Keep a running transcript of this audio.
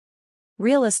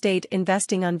Real Estate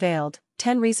Investing Unveiled,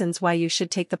 10 Reasons Why You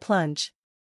Should Take the Plunge.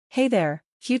 Hey there,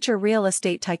 future real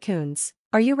estate tycoons.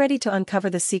 Are you ready to uncover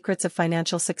the secrets of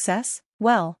financial success?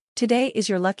 Well, today is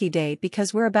your lucky day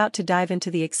because we're about to dive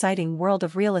into the exciting world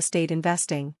of real estate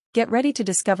investing. Get ready to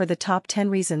discover the top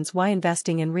 10 reasons why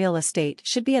investing in real estate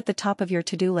should be at the top of your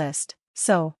to-do list.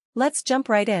 So, let's jump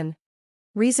right in.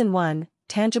 Reason 1,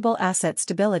 Tangible Asset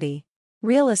Stability.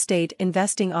 Real estate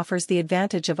investing offers the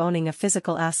advantage of owning a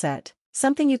physical asset,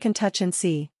 something you can touch and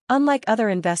see. Unlike other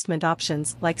investment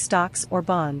options like stocks or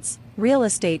bonds, real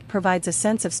estate provides a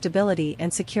sense of stability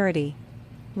and security.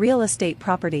 Real estate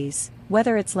properties,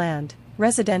 whether it's land,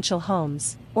 residential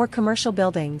homes, or commercial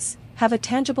buildings, have a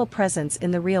tangible presence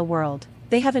in the real world.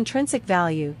 They have intrinsic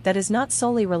value that is not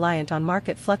solely reliant on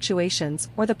market fluctuations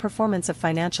or the performance of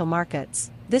financial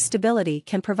markets. This stability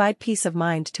can provide peace of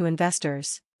mind to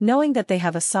investors, knowing that they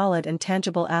have a solid and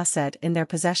tangible asset in their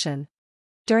possession.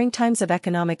 During times of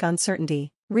economic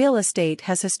uncertainty, real estate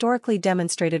has historically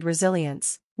demonstrated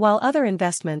resilience. While other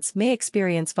investments may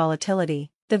experience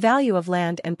volatility, the value of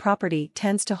land and property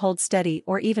tends to hold steady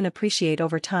or even appreciate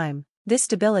over time. This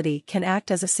stability can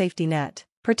act as a safety net,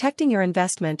 protecting your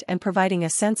investment and providing a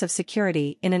sense of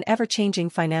security in an ever-changing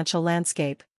financial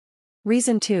landscape.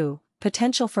 Reason 2,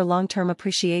 Potential for long-term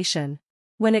appreciation.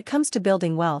 When it comes to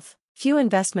building wealth, few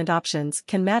investment options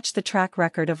can match the track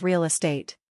record of real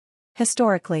estate.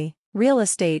 Historically, real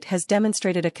estate has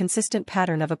demonstrated a consistent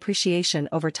pattern of appreciation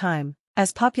over time.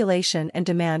 As population and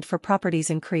demand for properties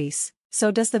increase,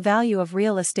 so does the value of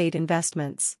real estate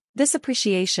investments. This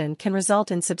appreciation can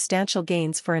result in substantial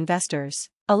gains for investors,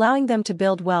 allowing them to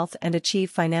build wealth and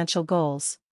achieve financial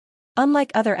goals.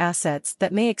 Unlike other assets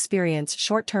that may experience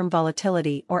short-term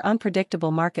volatility or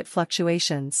unpredictable market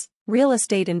fluctuations, real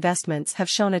estate investments have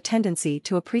shown a tendency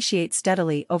to appreciate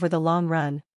steadily over the long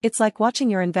run. It's like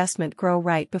watching your investment grow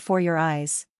right before your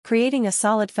eyes, creating a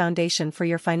solid foundation for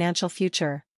your financial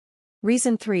future.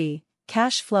 Reason 3,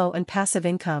 Cash flow and passive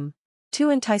income. 2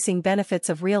 enticing benefits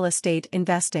of real estate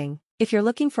investing. If you're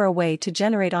looking for a way to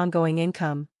generate ongoing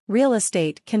income, real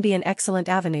estate can be an excellent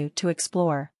avenue to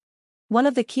explore. One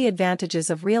of the key advantages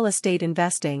of real estate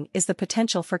investing is the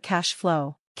potential for cash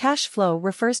flow. Cash flow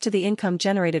refers to the income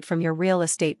generated from your real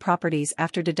estate properties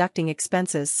after deducting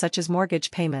expenses such as mortgage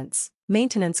payments,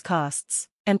 maintenance costs,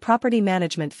 and property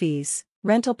management fees.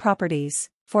 Rental properties,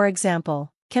 for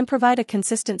example, can provide a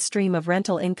consistent stream of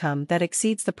rental income that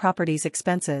exceeds the property's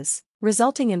expenses,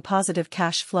 resulting in positive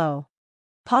cash flow.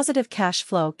 Positive cash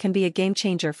flow can be a game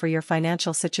changer for your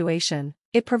financial situation.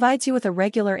 It provides you with a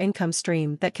regular income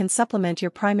stream that can supplement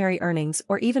your primary earnings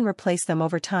or even replace them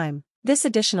over time. This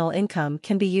additional income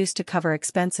can be used to cover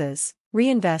expenses,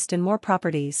 reinvest in more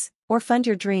properties, or fund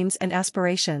your dreams and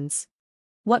aspirations.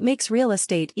 What makes real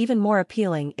estate even more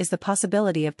appealing is the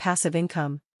possibility of passive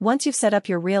income. Once you've set up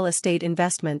your real estate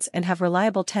investments and have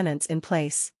reliable tenants in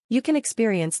place, you can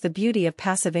experience the beauty of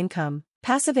passive income.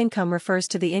 Passive income refers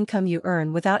to the income you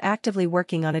earn without actively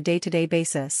working on a day-to-day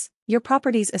basis. Your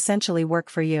properties essentially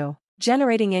work for you,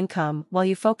 generating income while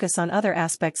you focus on other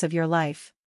aspects of your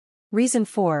life. Reason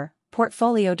 4,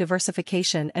 Portfolio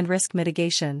diversification and risk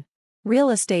mitigation. Real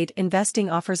estate investing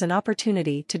offers an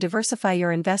opportunity to diversify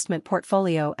your investment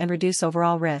portfolio and reduce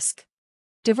overall risk.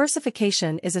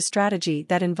 Diversification is a strategy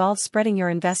that involves spreading your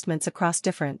investments across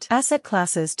different asset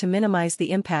classes to minimize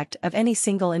the impact of any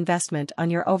single investment on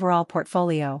your overall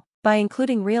portfolio. By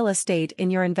including real estate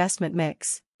in your investment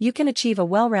mix, you can achieve a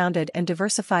well-rounded and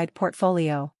diversified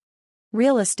portfolio.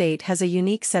 Real estate has a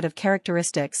unique set of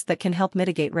characteristics that can help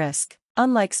mitigate risk.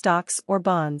 Unlike stocks or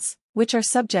bonds, which are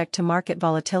subject to market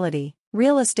volatility,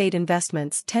 real estate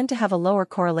investments tend to have a lower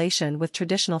correlation with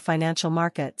traditional financial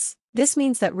markets. This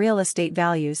means that real estate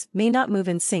values may not move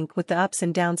in sync with the ups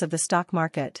and downs of the stock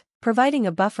market, providing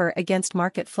a buffer against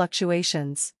market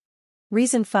fluctuations.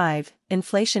 Reason 5,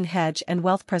 Inflation hedge and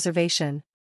wealth preservation.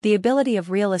 The ability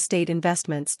of real estate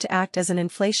investments to act as an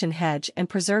inflation hedge and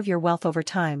preserve your wealth over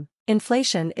time.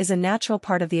 Inflation is a natural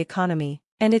part of the economy,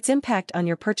 and its impact on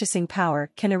your purchasing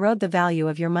power can erode the value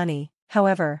of your money.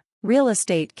 However, real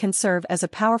estate can serve as a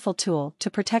powerful tool to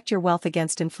protect your wealth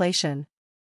against inflation.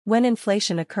 When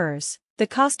inflation occurs, the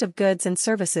cost of goods and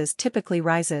services typically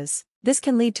rises. This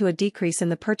can lead to a decrease in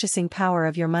the purchasing power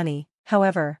of your money.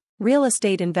 However, real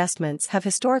estate investments have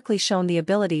historically shown the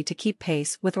ability to keep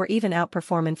pace with or even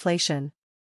outperform inflation.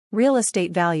 Real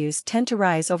estate values tend to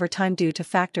rise over time due to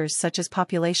factors such as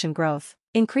population growth,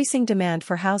 increasing demand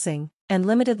for housing, and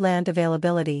limited land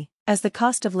availability. As the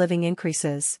cost of living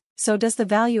increases, so does the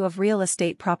value of real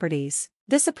estate properties.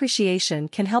 This appreciation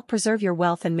can help preserve your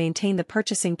wealth and maintain the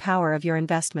purchasing power of your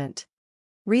investment.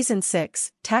 Reason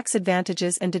 6, tax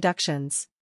advantages and deductions.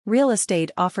 Real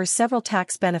estate offers several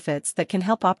tax benefits that can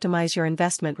help optimize your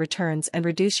investment returns and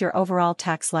reduce your overall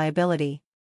tax liability.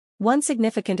 One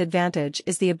significant advantage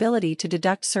is the ability to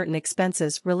deduct certain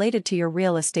expenses related to your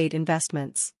real estate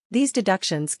investments. These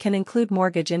deductions can include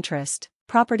mortgage interest,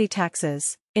 property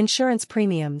taxes, insurance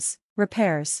premiums,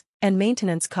 repairs, and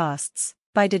maintenance costs.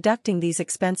 By deducting these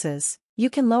expenses,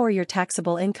 you can lower your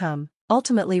taxable income,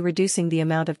 ultimately reducing the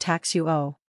amount of tax you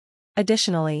owe.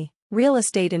 Additionally, real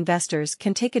estate investors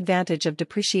can take advantage of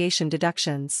depreciation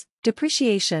deductions.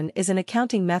 Depreciation is an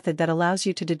accounting method that allows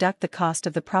you to deduct the cost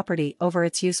of the property over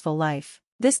its useful life.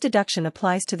 This deduction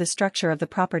applies to the structure of the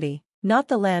property, not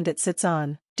the land it sits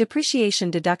on. Depreciation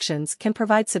deductions can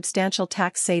provide substantial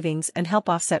tax savings and help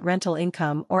offset rental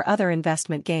income or other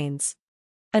investment gains.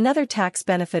 Another tax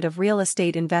benefit of real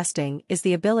estate investing is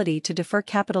the ability to defer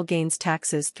capital gains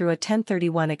taxes through a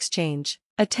 1031 exchange.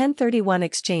 A 1031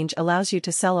 exchange allows you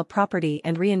to sell a property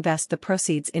and reinvest the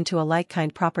proceeds into a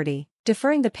like-kind property,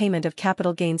 deferring the payment of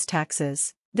capital gains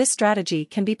taxes. This strategy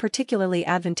can be particularly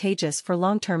advantageous for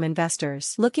long-term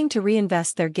investors looking to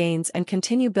reinvest their gains and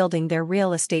continue building their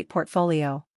real estate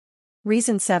portfolio.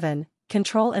 Reason 7,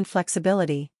 control and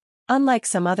flexibility. Unlike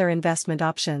some other investment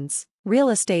options, real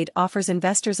estate offers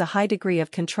investors a high degree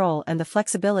of control and the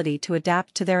flexibility to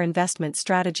adapt to their investment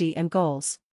strategy and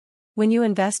goals. When you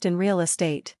invest in real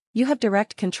estate, you have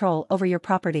direct control over your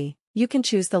property. You can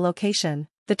choose the location,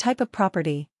 the type of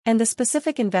property, and the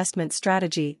specific investment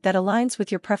strategy that aligns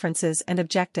with your preferences and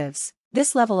objectives.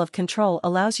 This level of control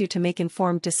allows you to make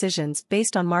informed decisions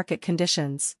based on market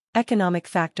conditions, economic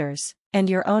factors, and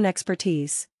your own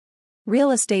expertise.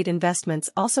 Real estate investments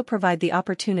also provide the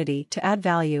opportunity to add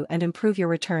value and improve your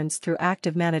returns through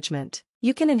active management.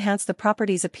 You can enhance the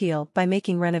property's appeal by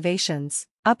making renovations,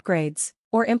 upgrades,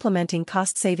 or implementing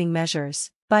cost-saving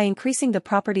measures. By increasing the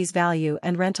property's value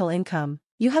and rental income,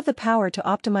 you have the power to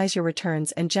optimize your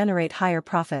returns and generate higher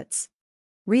profits.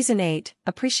 Reason 8,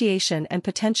 appreciation and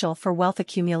potential for wealth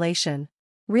accumulation.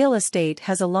 Real estate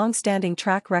has a long-standing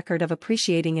track record of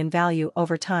appreciating in value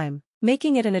over time,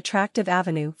 making it an attractive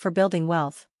avenue for building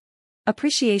wealth.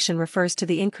 Appreciation refers to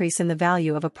the increase in the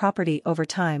value of a property over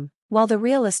time. While the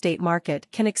real estate market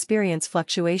can experience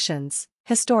fluctuations,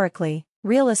 historically,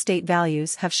 real estate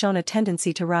values have shown a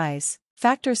tendency to rise.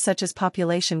 Factors such as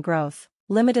population growth,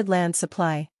 limited land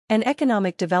supply, and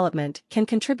economic development can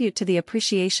contribute to the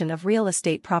appreciation of real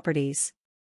estate properties.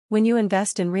 When you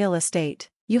invest in real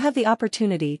estate, you have the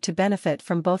opportunity to benefit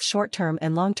from both short-term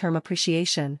and long-term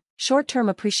appreciation. Short-term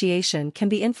appreciation can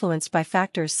be influenced by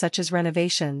factors such as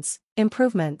renovations,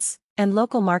 improvements, and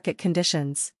local market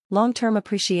conditions. Long-term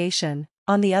appreciation,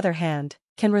 on the other hand,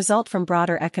 can result from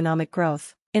broader economic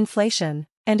growth, inflation,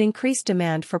 and increased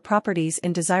demand for properties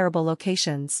in desirable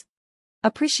locations.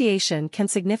 Appreciation can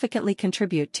significantly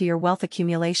contribute to your wealth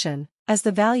accumulation. As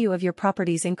the value of your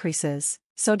properties increases,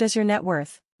 so does your net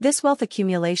worth. This wealth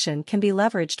accumulation can be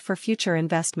leveraged for future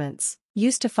investments,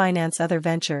 used to finance other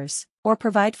ventures, or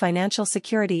provide financial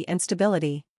security and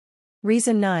stability.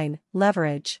 Reason 9,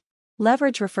 leverage.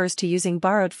 Leverage refers to using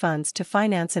borrowed funds to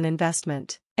finance an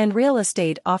investment, and real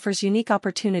estate offers unique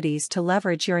opportunities to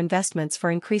leverage your investments for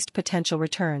increased potential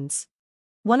returns.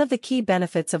 One of the key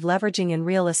benefits of leveraging in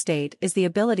real estate is the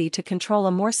ability to control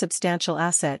a more substantial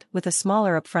asset with a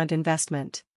smaller upfront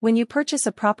investment. When you purchase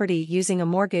a property using a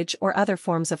mortgage or other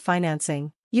forms of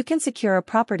financing, you can secure a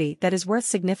property that is worth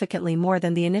significantly more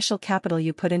than the initial capital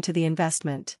you put into the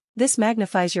investment. This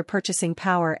magnifies your purchasing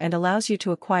power and allows you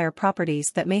to acquire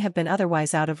properties that may have been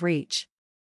otherwise out of reach.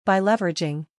 By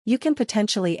leveraging, you can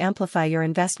potentially amplify your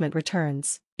investment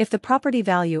returns. If the property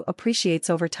value appreciates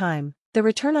over time, the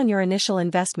return on your initial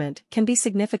investment can be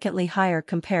significantly higher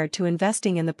compared to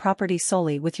investing in the property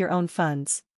solely with your own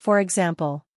funds. For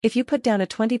example, if you put down a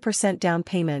 20% down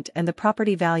payment and the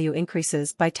property value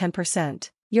increases by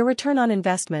 10%, your return on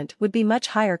investment would be much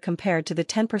higher compared to the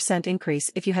 10%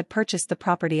 increase if you had purchased the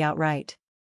property outright.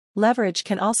 Leverage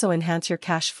can also enhance your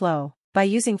cash flow. By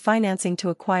using financing to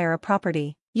acquire a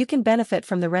property, you can benefit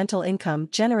from the rental income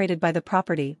generated by the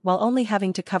property while only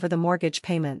having to cover the mortgage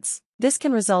payments. This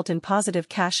can result in positive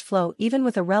cash flow even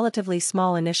with a relatively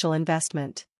small initial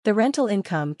investment. The rental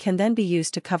income can then be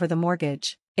used to cover the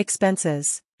mortgage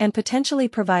expenses and potentially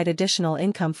provide additional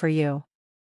income for you.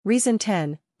 Reason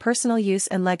 10, personal use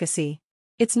and legacy.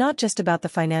 It's not just about the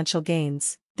financial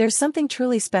gains. There's something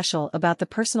truly special about the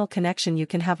personal connection you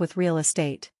can have with real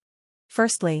estate.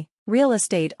 Firstly, real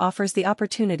estate offers the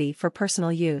opportunity for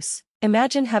personal use.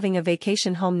 Imagine having a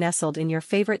vacation home nestled in your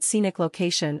favorite scenic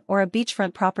location or a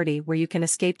beachfront property where you can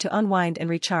escape to unwind and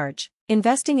recharge.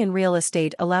 Investing in real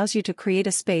estate allows you to create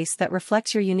a space that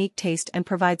reflects your unique taste and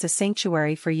provides a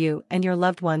sanctuary for you and your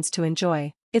loved ones to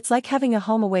enjoy. It's like having a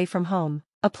home away from home,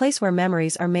 a place where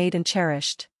memories are made and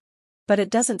cherished. But it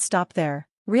doesn't stop there.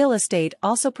 Real estate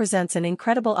also presents an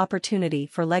incredible opportunity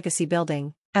for legacy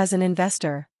building. As an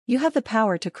investor, you have the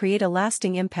power to create a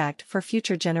lasting impact for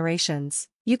future generations.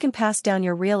 You can pass down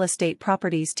your real estate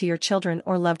properties to your children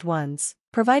or loved ones,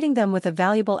 providing them with a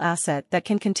valuable asset that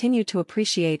can continue to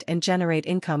appreciate and generate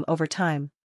income over time.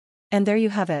 And there you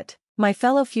have it, my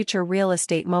fellow future real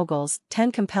estate moguls,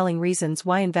 10 compelling reasons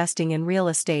why investing in real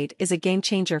estate is a game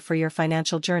changer for your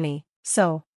financial journey.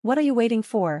 So, what are you waiting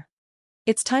for?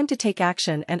 It's time to take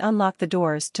action and unlock the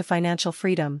doors to financial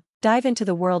freedom. Dive into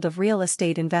the world of real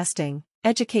estate investing,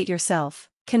 educate yourself,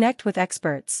 connect with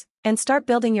experts, and start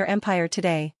building your empire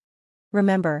today.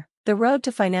 Remember, the road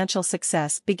to financial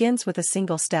success begins with a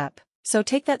single step, so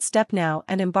take that step now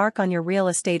and embark on your real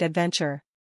estate adventure.